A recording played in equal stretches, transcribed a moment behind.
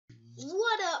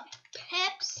What up,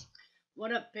 Peps?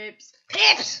 What up, Pips?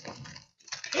 Pips!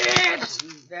 Pips!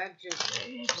 That just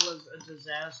was a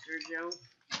disaster, Joe.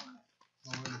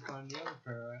 Well, where to find the other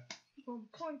pair at? I'm gonna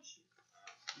punch you.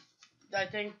 I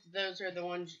think those are the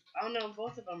ones. Oh no,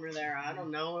 both of them are there. I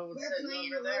don't know. It was We're sitting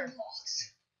playing over there.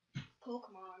 Roblox.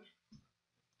 Pokemon.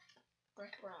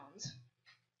 Brick Browns.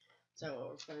 Is that what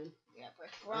we're playing? Yeah,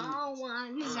 Brick Brown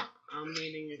ones. I'm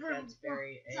eating a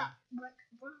Cadbury egg. Brick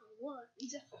Brown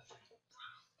ones.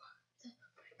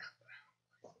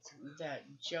 That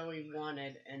Joey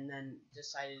wanted and then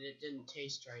decided it didn't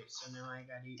taste right, so now I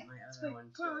gotta eat my other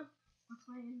one too. We're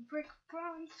playing Brick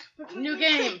Browns. New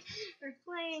game! We're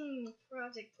playing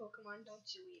Project Pokemon.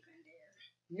 Don't you even dare.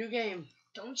 New game.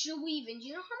 Don't you even. Do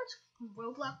you know how much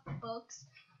Roblox bucks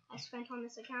I spent on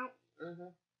this account? A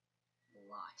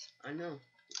lot. I know.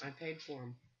 I paid for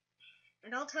them.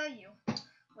 And I'll tell you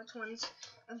which ones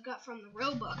I've got from the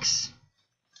Robux.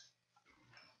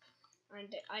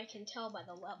 And I can tell by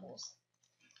the levels.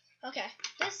 Okay,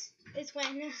 this is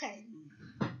when this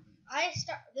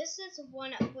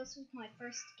was my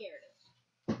first Gyarados.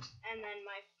 And then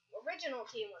my original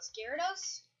team was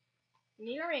Gyarados,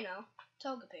 Nidorino,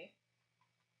 Togepi,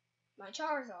 my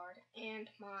Charizard, and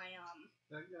my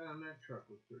That guy on that truck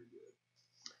was pretty good.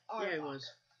 Arbok. Yeah, it was.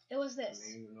 It was I this.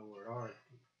 didn't even know where ours.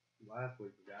 Last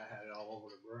week the guy had it all over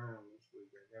the ground. This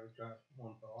week every time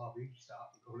one fell off, he'd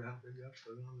stop and go down and pick it up.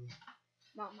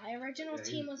 Mom, my original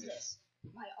team was this.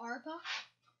 My Arbok,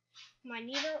 my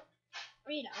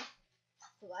Nidorino,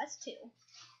 so that's 2.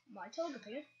 My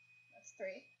Togepi, that's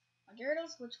 3. My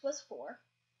Gyarados, which was 4.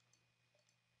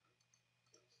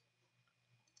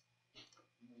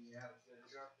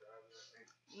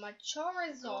 My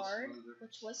Charizard,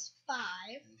 which was 5.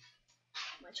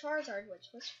 My Charizard, which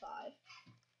was 5.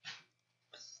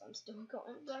 I'm still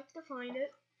going back to find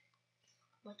it.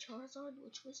 My Charizard,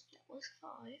 which was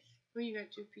 5. Oh, you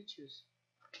got 2 Pichus.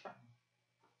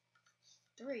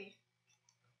 3.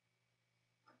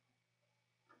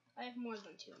 I have more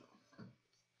than 2 now.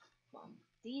 Mom,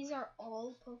 these are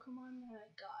all Pokemon that I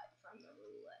got from the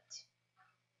roulette.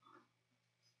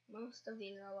 Most of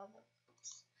these are level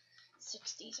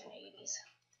 60s and 80s.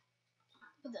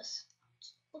 Look at this.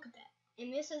 Look at that.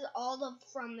 And this is all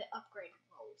from the upgrade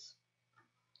rolls.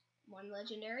 1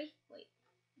 legendary. Wait.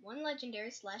 1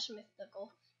 legendary /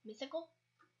 mythical. Mythical.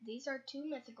 These are 2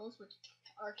 mythicals, which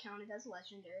are counted as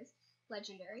legendaries.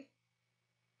 Legendary.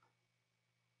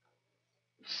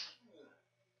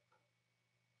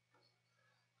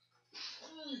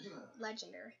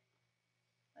 Legendary.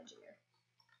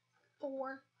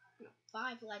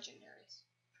 5 legendaries.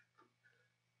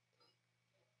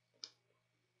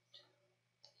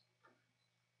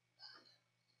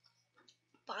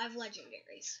 Five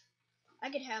legendaries. I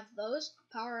could have those,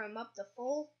 power them up to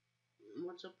full.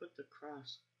 What's up with the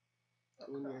cross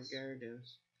on your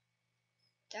Gyarados?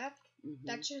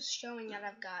 That's just showing that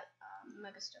I've got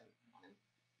Megastone on him.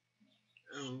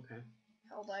 Oh, okay.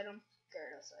 Held item,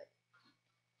 Gyarados.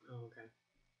 Oh, okay.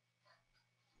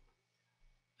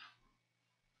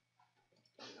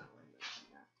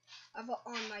 I've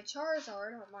on my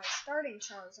Charizard, or my starting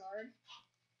Charizard,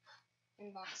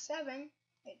 in box 7.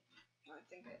 I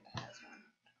think it has one.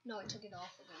 No, I took it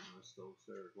off of him.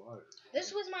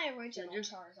 This was my original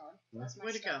Charizard. That's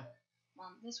my starter.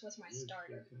 Mom, this was my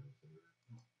starter.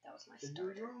 That was my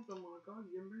starter. That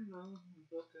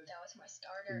was my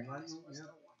starter, and this was the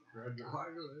one that I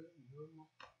got.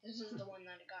 This is the one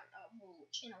that I got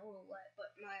in a roulette, but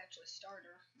my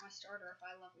starter, if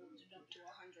I leveled it up to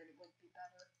 100, it would be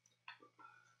better.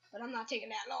 But I'm not taking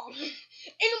that long.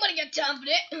 Ain't nobody got time for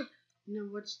that. No,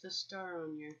 what's the star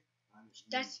on your?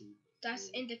 That's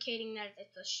indicating that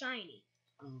it's a shiny.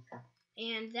 Oh, okay.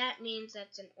 And that means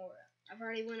that's an aura. I've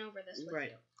already went over this with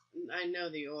you. I know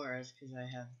the auras because I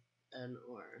have an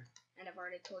aura. And I've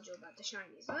already told you about the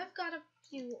shinies. So I've got a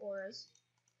few auras.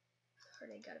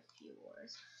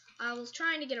 I was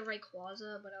trying to get a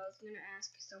Rayquaza, but I was going to ask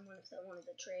someone if they wanted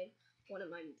to trade one of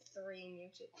my 3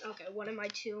 Mewtwo. Okay, one of my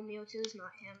 2 Mewtwo's,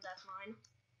 not him, that's mine.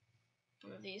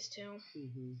 One of these 2.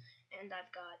 And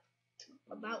I've got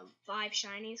about 5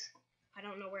 shinies. I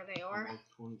don't know where they are. Like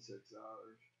 $26.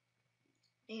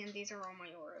 And these are all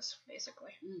my auras,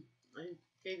 basically. I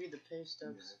gave you the pay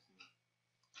stubs.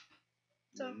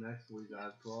 So next week I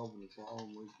have 12, and the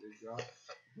following week they drop.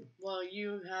 Well,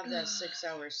 you have that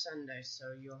 6-hour Sunday,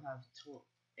 so you'll have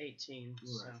 18. Right.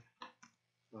 So.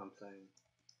 That's what I'm saying.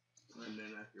 And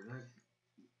then after next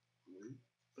week,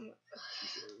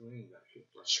 we ain't got shit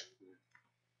for us.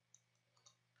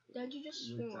 Did you just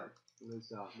swore? At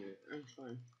least out here. I'm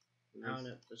fine. Out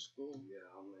at the school. Yeah,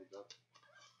 I'll make up.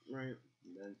 Right.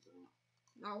 And then some.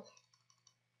 No.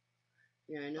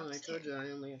 Yeah, I know. I Box told 10. you I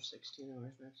only have 16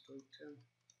 hours next week, too.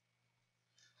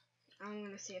 I'm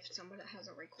gonna see if somebody has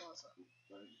a Rayquaza.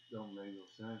 That don't make no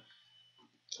sense.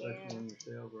 Especially when your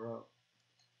sales are up.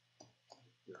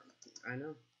 I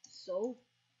know. So,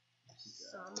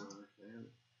 Yeah, I don't understand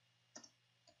it.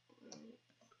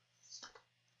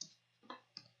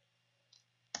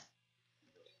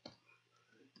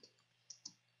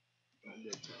 I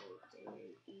did tell her.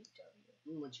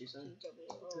 What she said? Okay,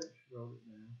 she wrote it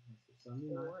down. It's a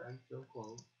Sunday night. I'm still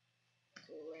closed.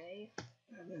 Ray.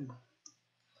 And then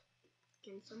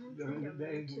Can someone during find the a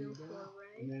day when Mewtwo you for go,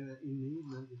 Ray? and then in the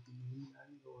evening, if you need, I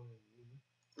can go in the evening.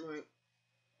 Right.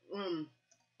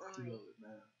 She wrote it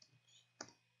down.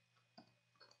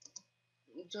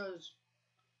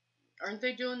 Aren't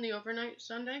they doing the overnight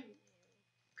Sunday?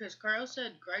 Because Greg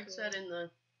said in the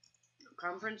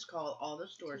conference call, all the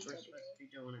stores were supposed to be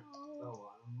doing it. Oh,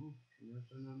 I don't know. She never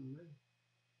said nothing to me.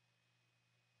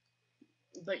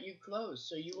 But you closed,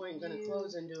 so you ain't gonna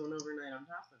close and do an overnight on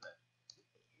top of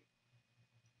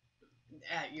it.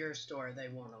 At your store, they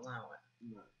won't allow it.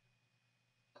 No.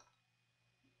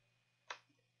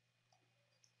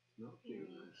 No, she was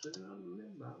sitting on the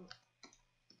mid bottle.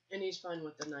 And he's fine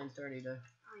with the 9:30 to.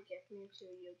 I give Mewtwo,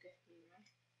 you give me Ray.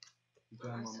 You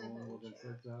tell my mom within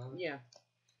 6 hours? Yeah,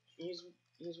 he's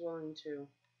willing to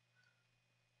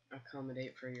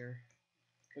accommodate for your,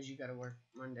 because you got to work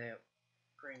Monday at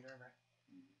Grand River.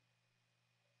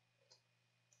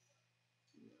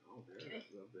 Okay. That's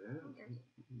up to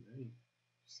him. Hey.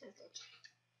 Says it.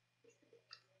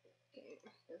 Okay,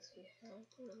 does he have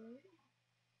Ray?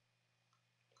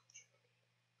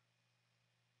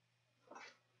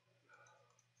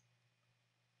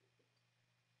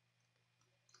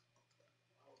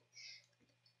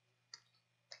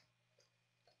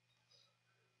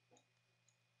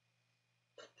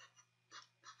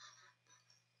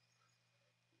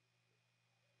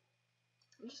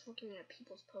 I'm just looking at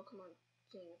people's Pokemon,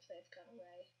 seeing if they've got a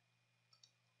Ray.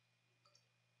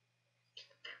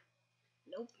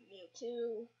 Nope,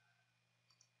 Mewtwo.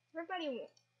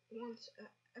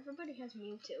 Everybody has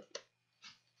Mewtwo.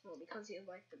 Well, because he's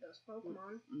like the best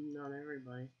Pokemon. Not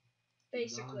everybody.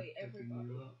 Basically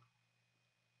everybody.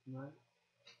 Tonight?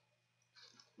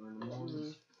 Or in the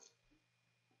morning?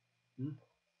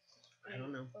 I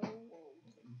don't know.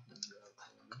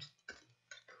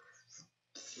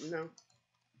 No.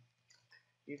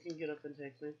 You can get up and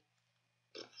take me.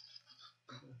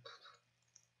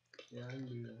 Yeah, I can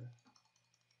do that.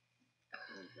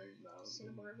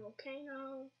 Cinnabar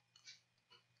Volcano.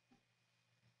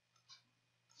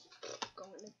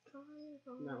 Going to try.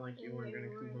 Not like you weren't gonna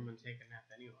come home and take a nap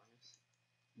anyways.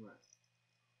 Right.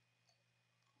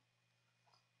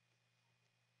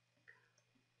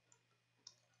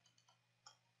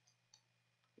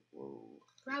 Whoa.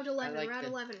 Route 11, like Route the-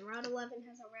 11. Route 11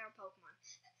 has a rare Pokemon.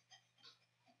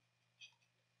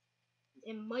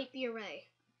 It might be a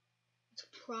Ray. It's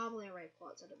probably a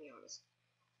Rayquaza, to be honest.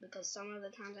 Because some of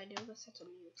the times I do this, it's a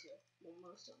Mewtwo. Well,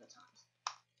 most of the times.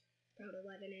 Route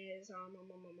 11 is,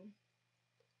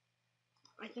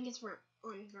 I think it's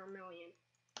on Vermilion.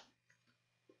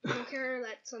 I don't care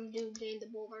that some dude named the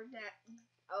Boulder that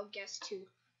I'll guess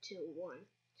 221.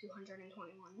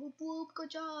 Whoop whoop, good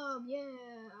job, yeah,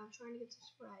 I'm trying to get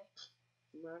this right.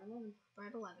 Route 11.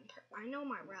 Route 11, I know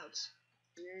my routes.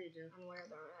 Yeah, you do. And where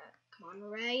they're at. Come on,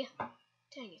 Ray.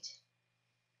 Dang it.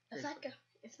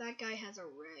 If that guy has a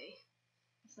Ray,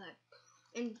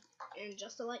 and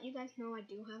just to let you guys know, I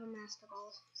do have a Master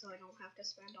Ball, so I don't have to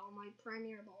spend all my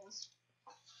Premier Balls.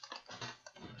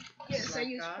 Yes, I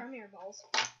use Premier Balls.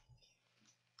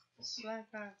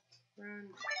 Slack off,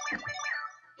 run.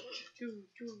 Choo.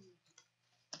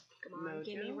 Come on,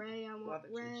 give me Ray. I want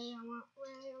Ray. I want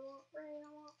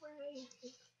Ray.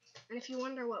 And if you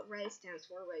wonder what Ray stands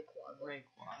for, Rayquaza.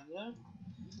 Rayquaza.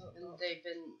 And they've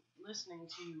been listening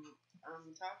to you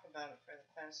talk about it for the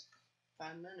past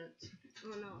 5 minutes.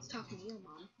 Oh no, I was talking to your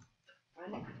mom. I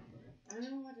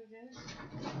know what it is.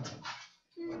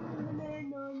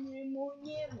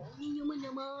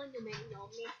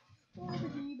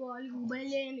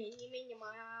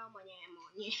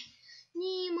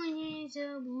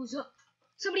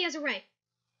 Somebody has a Ray.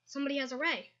 Somebody has a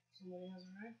Ray?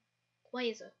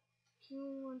 Blazer. Who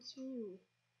wants you?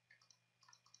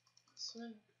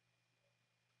 Slim.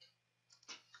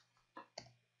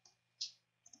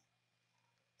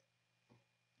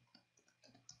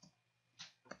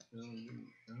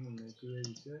 I'm gonna make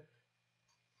 286.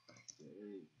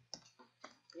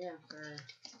 Yeah, for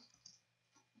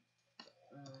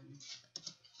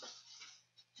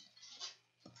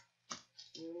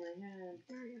in my head.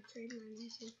 Sorry, I traded my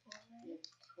music for Ray.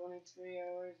 23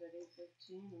 hours at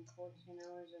 8:15 and 14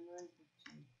 hours at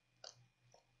 9:15.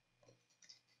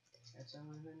 That's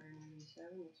only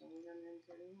 187. That's only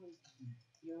 131.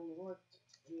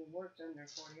 You worked under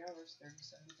 40 hours,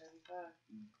 37.75,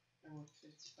 and worked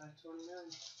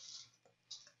 55.29.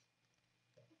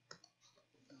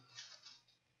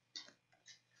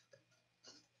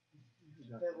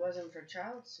 If it wasn't for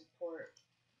child support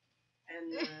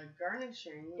and the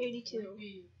garnishing, 82. we'd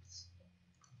be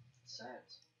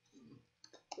set.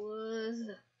 Was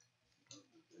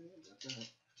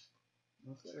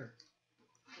Not there.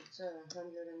 It's $129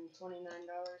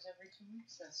 every 2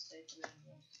 weeks. That's taken in.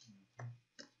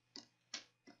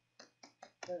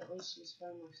 But at least she's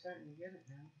finally starting to get it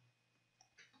now.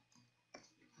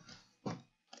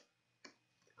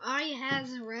 I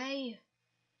has Ray.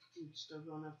 You still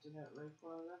going up to that Ray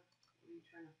Plaza? What are you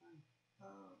trying to find?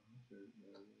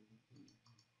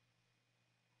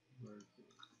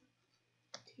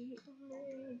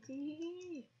 T-R-A-D.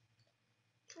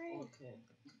 Trade. Okay.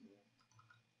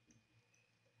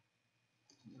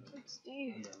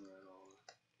 60.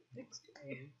 60.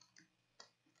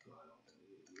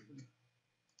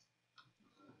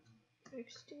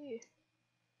 60.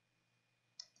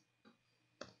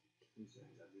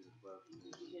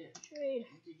 Trade.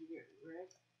 Did you get Ray?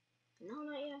 No,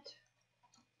 not yet.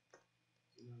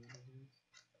 Do you know what it is?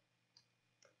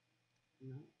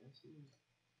 No, that's me.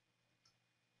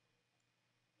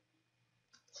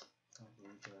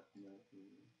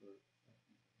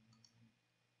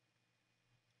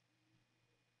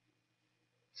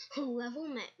 Level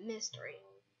met mystery.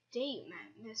 Date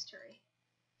met mystery.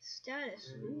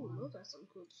 Status. Ooh, those are some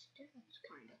good stats,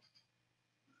 kind of.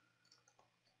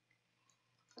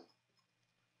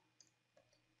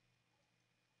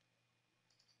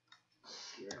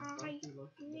 I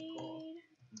need.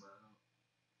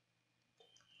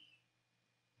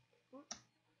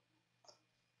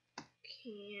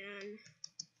 Can.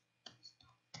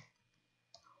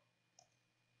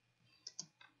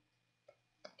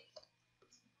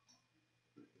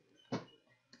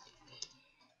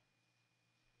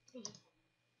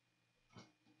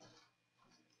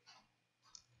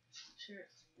 Sure.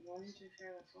 Why didn't you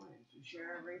share the points? You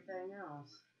share everything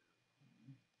else.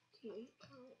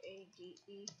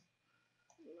 T-R-A-D-E.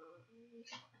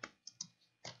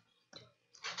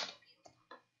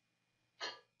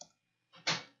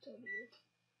 W.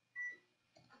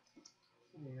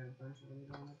 You got a bunch of them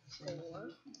going at the same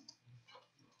time.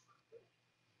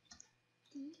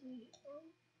 D-E-O-X-Y-S.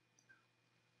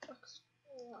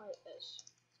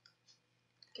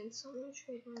 Can someone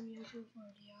trade on YouTube for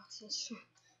Deoxys?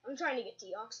 I'm trying to get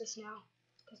Deoxys now,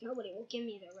 because nobody will give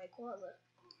me the Rayquaza.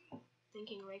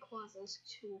 Thinking Rayquaza's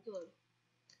too good.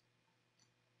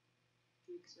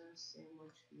 Pizza,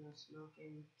 sandwich, no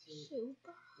smoking, tape,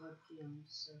 Super. lithium,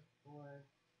 surfboard,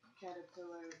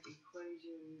 caterpillar,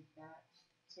 equation, bat,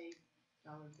 tape,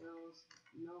 dollar bills,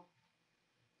 milk,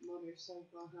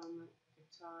 motorcycle, helmet,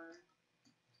 guitar,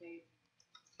 tape,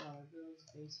 dollar bills,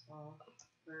 baseball,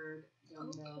 bird,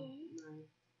 dumbbell, Okay.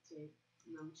 knife, tape,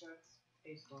 nunchucks,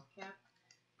 baseball cap,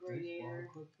 radiator,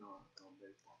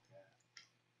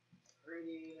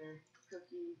 radiator,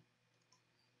 cookie,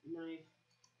 knife,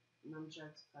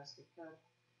 nunchucks, plastic cup,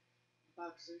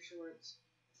 boxer shorts,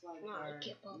 flag No, I guard,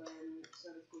 give up. lens,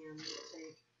 soda can,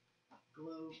 tape,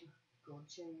 globe, gold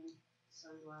chain,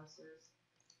 sunglasses,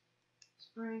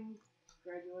 spring,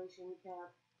 graduation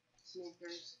cap,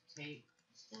 sneakers, tape,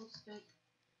 still stick,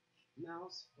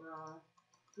 mouse, bra,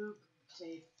 hoop,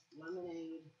 tape,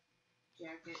 lemonade,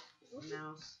 jacket,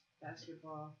 mouse,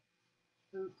 basketball,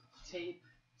 hoop, tape,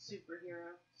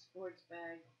 superhero, sports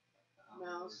bag,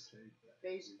 mouse,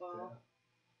 baseball.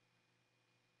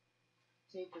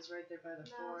 Tape is right there by the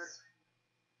fork.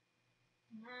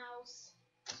 Mouse.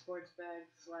 Sports bag,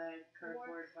 flag,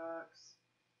 cardboard box,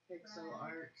 pixel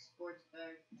art, sports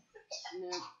bag,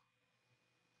 snoop,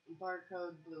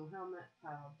 barcode, blue helmet,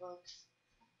 pile of books,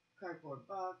 cardboard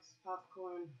box,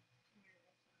 popcorn,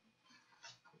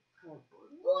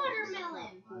 cardboard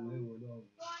Watermelon. popcorn. Watermelon.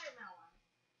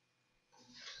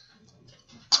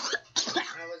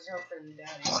 I was helping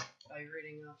Daddy by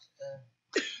reading off the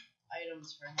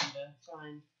items for him to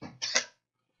find.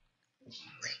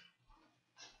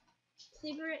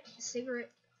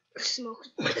 Cigarette, smoke.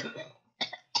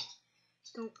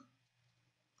 Don't.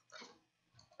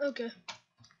 Okay.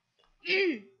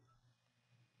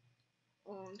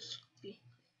 On Scoopy.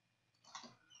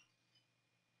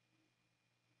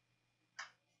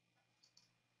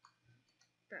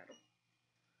 Battle.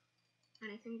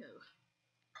 Anything goes.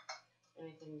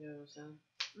 Anything goes, huh?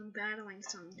 I'm battling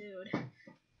some dude.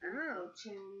 Oh.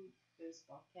 Chain,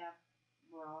 baseball cap,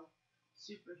 bra,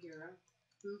 superhero,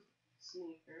 hoop,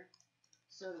 sneaker,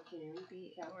 soda can,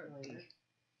 calculator,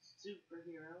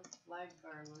 superhero, flag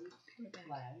garland,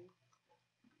 flag,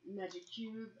 magic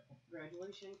cube,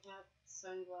 graduation cap,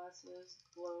 sunglasses,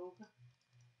 globe,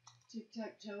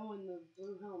 tic-tac-toe in the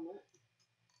blue helmet,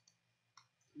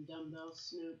 dumbbell,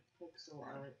 snoop, pixel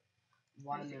art,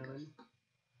 watermelon,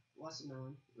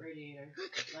 radiator,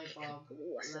 light bulb,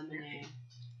 lemonade,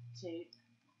 tape,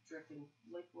 dripping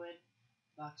liquid,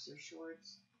 boxer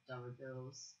shorts, dollar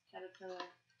bills, caterpillar,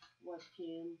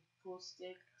 webcam, pool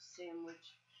stick,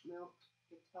 sandwich, milk,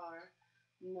 guitar,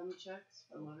 nunchucks,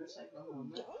 a motorcycle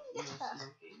helmet, no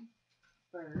smoking,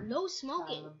 bird, No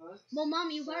smoking. pile of books, Well,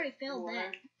 Mom, you've already failed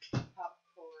that. surfboard,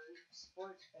 popcorn,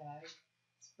 sports bag,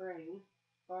 spring,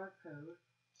 barcode,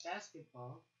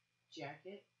 basketball,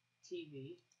 jacket,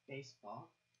 TV,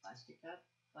 baseball, plastic cup,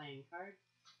 playing card,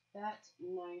 bat,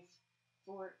 knife,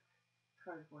 fork,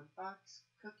 cardboard box,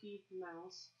 cookie,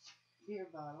 mouse, beer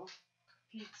bottle,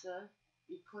 pizza,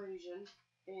 equation,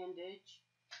 bandage,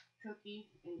 cookie,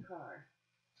 and car.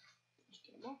 Did you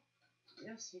get them all?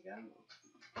 Yes, you got them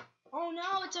all. Oh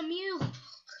no, it's a Mew.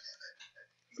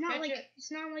 It's not Catch like it.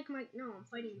 it's not like my no. I'm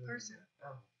fighting in person.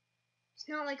 Oh. It's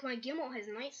not like my Gimmel has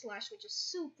Night Slash, which is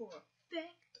super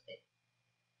effective.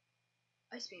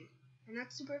 Ice Beam, and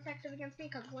that's super effective against me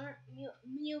because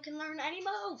Mew can learn any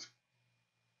move.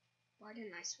 Why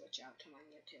didn't I switch out to my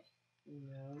Mewtwo?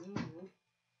 No.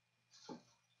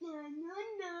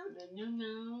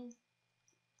 No.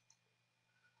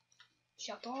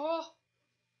 Shut up.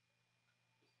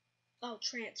 Oh,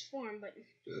 transform, but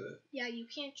yeah, you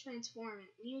can't transform it.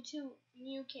 Mew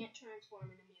can't transform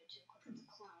into Mewtwo because it's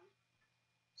a clone.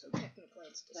 So technically,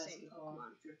 it's the same Basketball,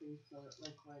 Pokemon. dripping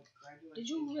liquid, graduation Did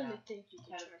you really cap, think you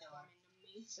could caterpillar, transform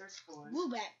into me? surfboard,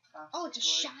 Woobat. Oh, it's a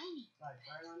boxer shiny. flag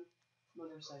garland,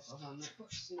 motorcycle helmet,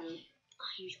 snoop,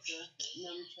 pizza,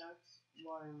 nunchucks,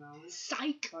 watermelon,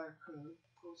 Psych. barcode,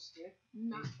 pool stick,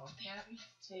 Not baseball cap,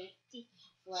 tape,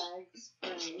 flag,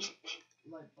 spring,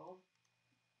 light bulb,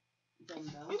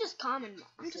 dumbbell, I'm just calm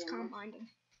minded.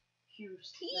 cube,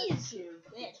 He's cube,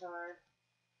 good. guitar,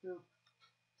 hoop,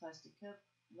 plastic cup,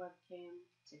 webcam,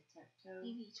 tic-tac-toe,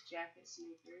 jacket,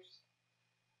 sneakers,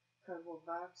 cardboard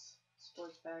box,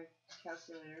 sports bag,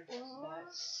 calculator, bat,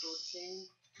 gold chain,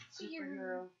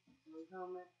 superhero, blue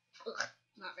helmet,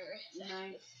 Not very effective.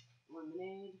 knife,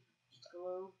 lemonade,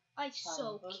 globe, I pile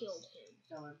so of books, killed him.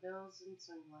 dollar bills and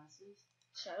sunglasses,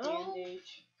 Shut up.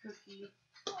 bandage, cookie,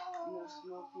 no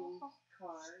smoking,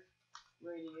 car,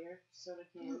 radiator, soda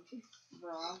can,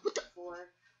 bra,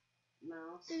 fork,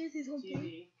 mouse,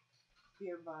 TV,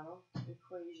 beer bottle,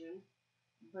 equation,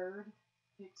 bird,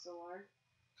 pixel art,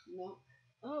 milk,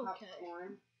 Okay.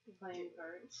 popcorn, playing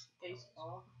cards,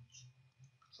 baseball.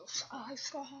 So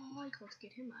let's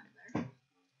get him out of there.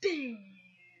 Bam!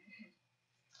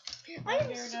 I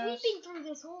am sweeping through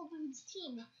this whole dude's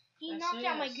team. He knocked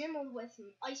out my Gimmel with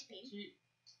an Ice Beam.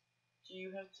 Do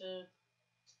you have to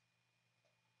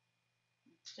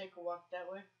take a walk that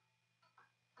way?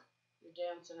 You're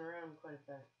dancing around quite a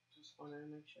bit. Just wanted to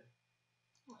make sure.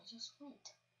 Oh, I just went.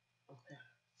 Okay.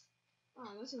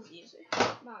 Oh, this is easy.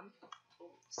 Mom.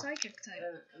 Psychic type.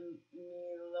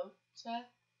 Melota?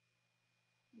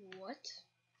 What?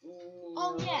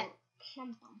 Oh, yeah.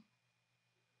 Plum.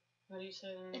 How do you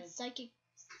say that? It's psychic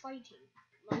fighting.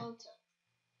 Melota.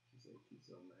 She's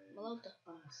so mad. Melota.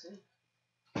 Oh,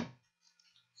 see?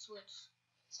 Switch.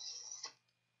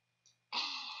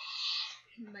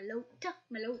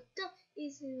 Melota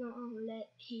is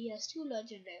he has two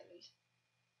legendaries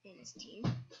in his team.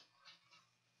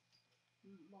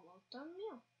 Melota,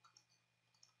 yeah.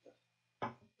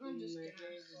 I'm just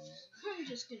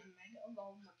gonna mega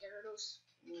evolve my Gyarados.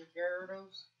 Your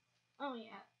Gyarados? Oh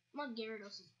yeah, my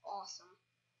Gyarados is awesome.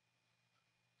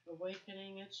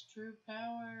 Awakening its true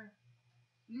power.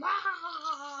 Ma!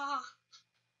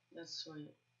 That's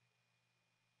sweet.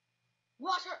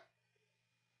 Water!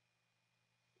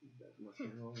 That must be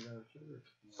wrong without sugar.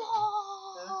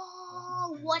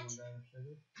 Fall! What?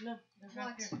 No, they're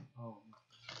back What? here. Oh.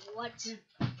 What? They're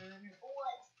here.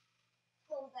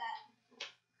 What was that?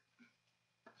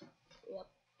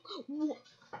 Yep.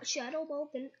 Shadow Ball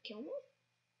didn't kill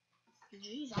me?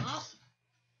 Jesus.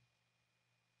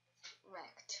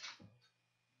 Wrecked.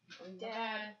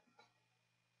 Dad.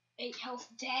 8 health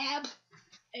dab.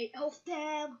 8 health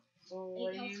dab.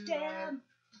 8 health dab.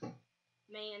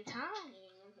 Man time.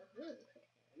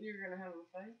 You're gonna have a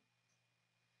fight?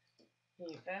 He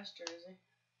ain't faster, is he?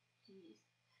 He's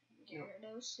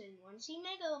Gyarados, and once he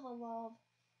Mega Evolve,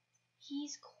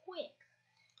 he's quick.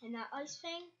 And that Ice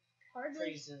Fang hardly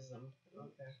Freezes them.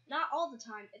 Okay. Not all the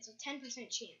time. It's a 10%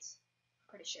 chance.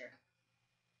 Pretty sure.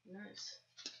 Nice.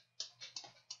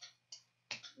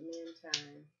 Man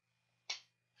time.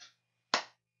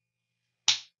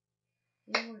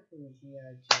 You're working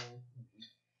G.I. Joe.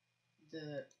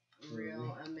 The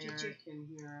real American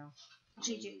hero.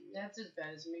 GG. That's as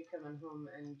bad as me coming home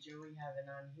and Joey having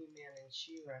on He-Man and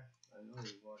She-Ra. I know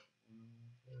you watched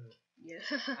it. Yeah.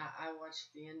 I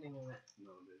watched the ending of it.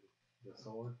 No, did the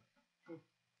sword?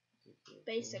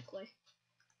 Basically,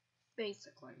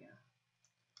 yeah.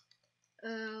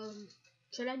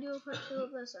 Should I do a part 2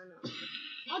 of this or no?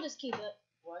 I'll just keep it.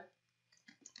 What?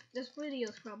 This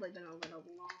video's probably been a little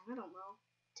long. I don't know.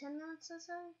 10 minutes or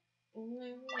so?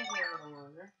 Maybe a little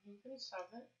longer. You can stop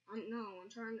it. I'm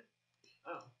trying to...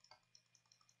 Oh.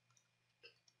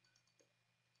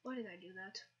 Why did I do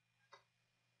that?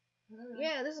 I don't know.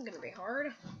 Yeah, this is gonna be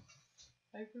hard.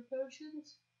 Hyper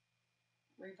potions?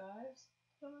 Revives?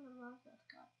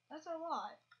 That's a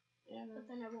lot. Yeah. But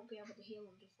then I won't be able to heal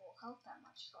him to full health that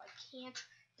much, so I can't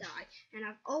die. And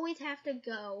I always have to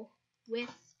go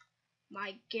with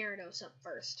my Gyarados up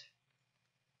first.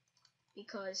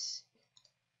 Because...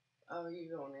 Oh,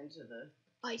 you're going into the...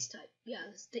 Ice type. Yeah,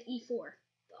 this is the E4.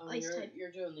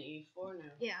 You're doing the E4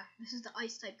 now. Yeah, this is the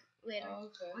ice type later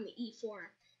okay. on the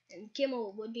E4. And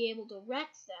Gimmel would be able to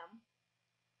wreck them.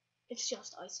 It's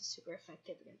just ice is super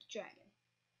effective against Dragon.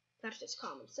 That's just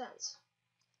common sense.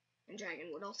 And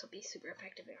Dragon would also be super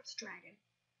effective against Dragon.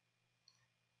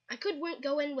 I could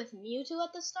go in with Mewtwo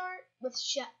at the start with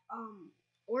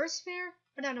Aura Sphere,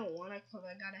 but I don't want to because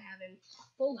I gotta have him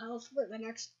full health for the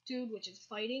next dude, which is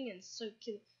fighting, and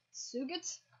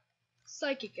Sugits.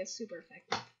 Psychic is super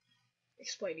effective.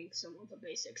 Explaining some of the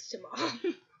basics to Mom.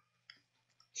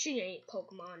 She ain't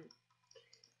Pokemon.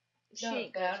 She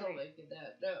ain't battle like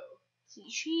that, no. See,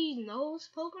 she knows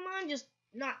Pokemon, just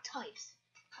not types.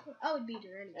 I would beat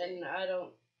her anyway. And I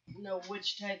don't know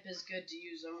which type is good to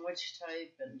use on which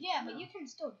type. And yeah, but you can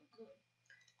still do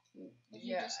good. If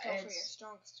you just go for your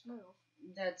strongest move.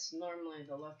 That's normally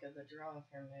the luck of the draw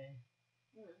for me.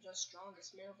 Just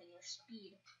strongest move and your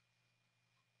speed.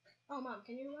 Oh, Mom,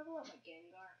 can you level up my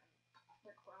Gengar and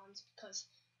Rick Bronze? Because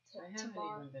I haven't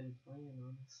even been playing,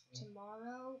 honestly.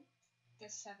 Tomorrow, the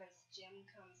 7th gym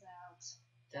comes out.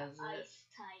 Does the it? Ice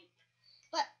type.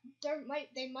 But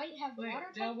they might have water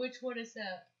type. Now which one is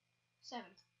that?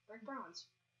 7th, Rick Bronze.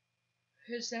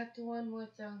 Is that the one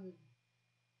with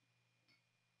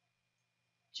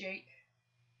Jake?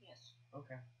 Yes.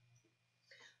 Okay.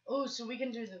 Oh, so we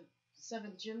can do the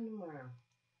 7th gym tomorrow.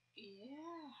 Yeah.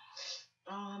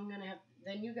 Oh, I'm gonna have.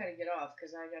 Then you gotta get off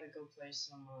because I gotta go play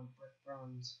some Brick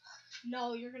Bronze.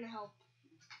 No, you're gonna help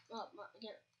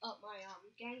get up my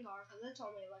Gengar because it's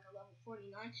only like a level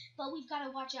 49. But we've gotta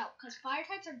watch out because fire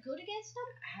types are good against them.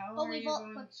 How are you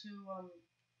going to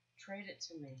trade it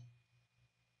to me?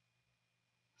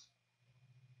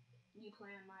 You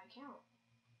play on my account.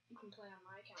 You can play on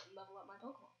my account and level up my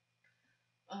Pokemon.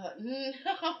 No,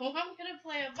 I'm gonna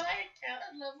play on my account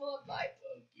and level up my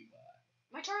Pokemon.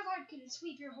 My Charizard can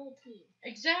sweep your whole team.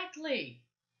 Exactly.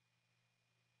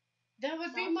 That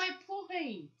would be my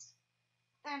point.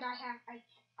 And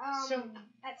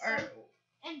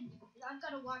and I've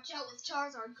got to watch out with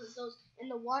Charizard because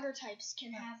the water types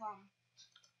can have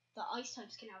the ice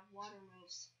types can have water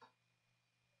moves.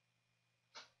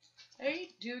 Hey,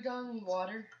 dude on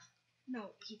water.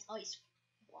 No, he's ice.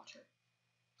 Water.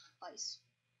 Ice.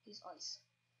 He's ice.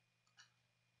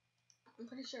 I'm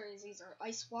pretty sure he's either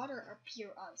ice water or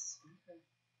pure ice. Okay.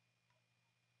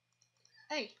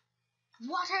 Hey!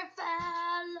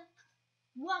 Waterfall!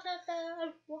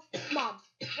 Waterfall! Mom,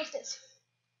 what's this?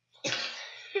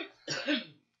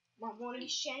 Mom, wanna be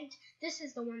shanked? This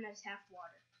is the one that's half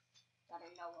water. That I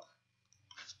know of.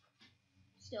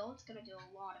 Still, it's gonna do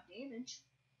a lot of damage.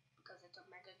 Because it's a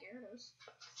Mega Gyarados.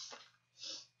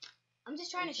 I'm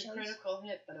just trying to show you. It's a critical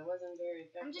hit, but it wasn't very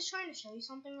effective. I'm just trying to show you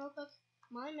something real quick.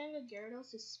 My Mega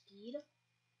Gyarados' speed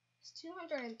is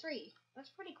 203. That's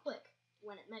pretty quick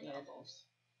when it Mega evolves.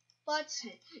 But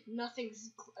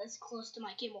nothing's as close to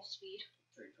my Gimmel speed.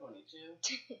 322.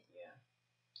 Yeah.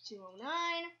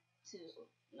 209.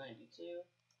 292.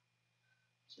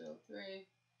 203.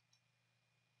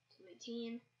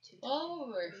 218. All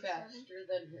were faster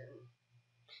than him.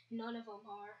 None of them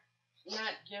are.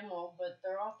 Not Gimmel, but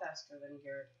they're all faster than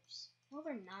Gyarados. Well,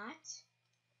 they're not.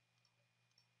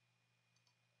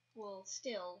 Well,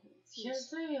 still. Yes,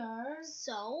 they are.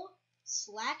 So,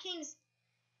 slacking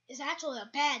is actually a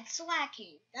bad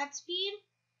slacking. That speed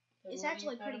is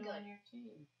actually pretty good. On your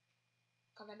team?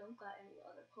 Because I don't got any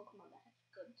other Pokemon that have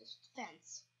good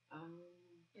defense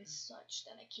and such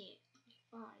that I can't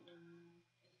find.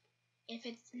 If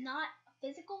it's not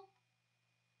physical,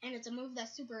 and it's a move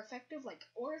that's super effective, like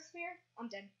Aura Sphere. I'm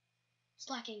dead.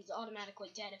 Slacking is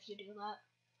automatically dead if you do that.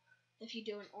 If you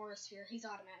do an Aura Sphere, he's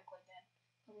automatically dead.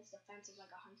 But his defense is like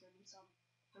 100 and some,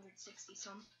 160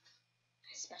 some.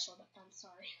 His special defense,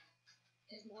 sorry.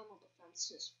 His normal defense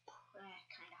is kind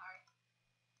of high.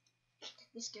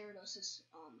 This Gyarados'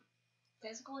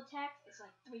 physical attack is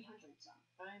like 300 some.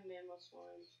 I'm Mammoth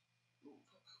Swarm.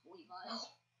 Weavile.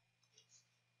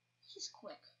 He's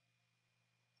quick,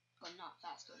 but not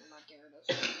faster than my Gyarados.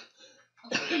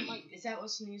 Okay, Is that what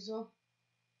Sneasel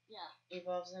yeah.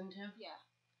 evolves into? Yeah.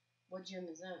 What gym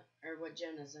is that? Or what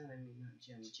gen is that? I mean, not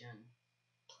gym, gen.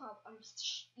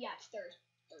 Yeah, it's third.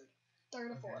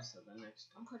 Third or Okay, fourth. so the next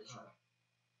I'm pretty sure.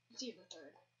 It's either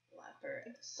third. Lapras.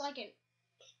 It's like a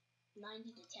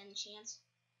 90 to 10 chance.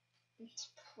 It's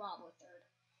probably third.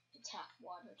 Attack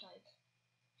water type.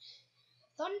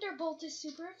 Thunderbolt is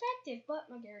super effective, but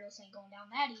my Gyarados ain't going down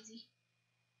that easy.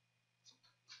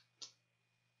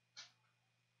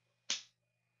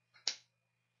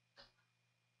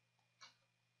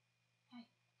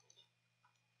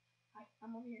 Hi,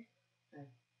 I'm over here. Hey.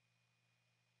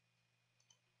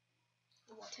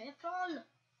 Waterfall.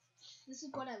 This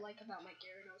is what I like about my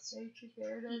Gyarados. He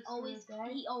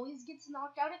He always gets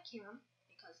knocked out at Kirim,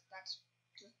 because that's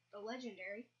just a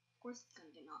legendary. Of course it's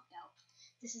gonna get knocked out.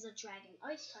 This is a Dragon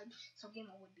Ice type, so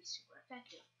Gimmo would be super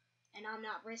effective. And I'm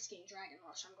not risking Dragon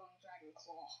Rush, I'm going Dragon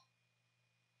Claw.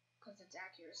 Because its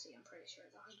accuracy, I'm pretty sure,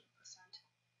 is 100%.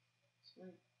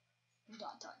 Sweet. ...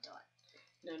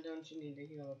 Now, don't you need to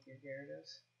heal up your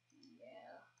Gyarados?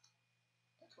 Yeah.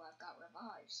 That's why I've got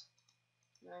Revives.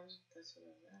 No, that's what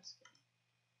I was asking.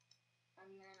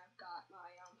 And then I've got my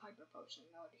Hyper Potion,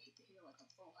 though, to heal at the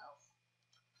full health.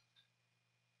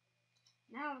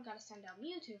 Now I've got to send out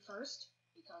Mewtwo first,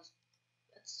 because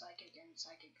it's Psychic, and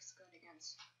Psychic is good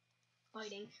against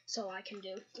fighting. So I can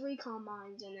do 3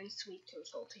 Combines and then sweep to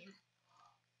his whole team.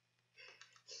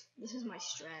 This is my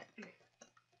strat.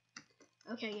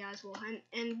 Okay, guys, we'll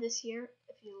end this here.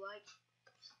 If you like,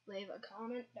 leave a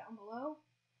comment down below.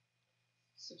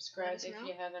 Subscribe if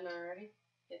you haven't already.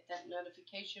 Hit that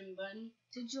notification button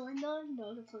to join the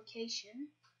notification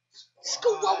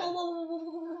squad.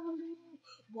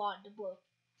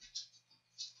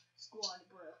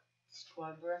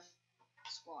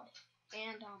 Squad.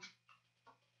 And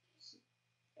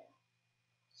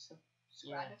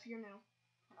subscribe if you're new.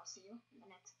 And I'll see you in the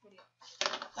next video.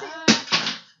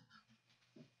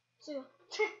 See you.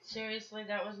 Seriously,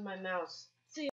 that was my mouse.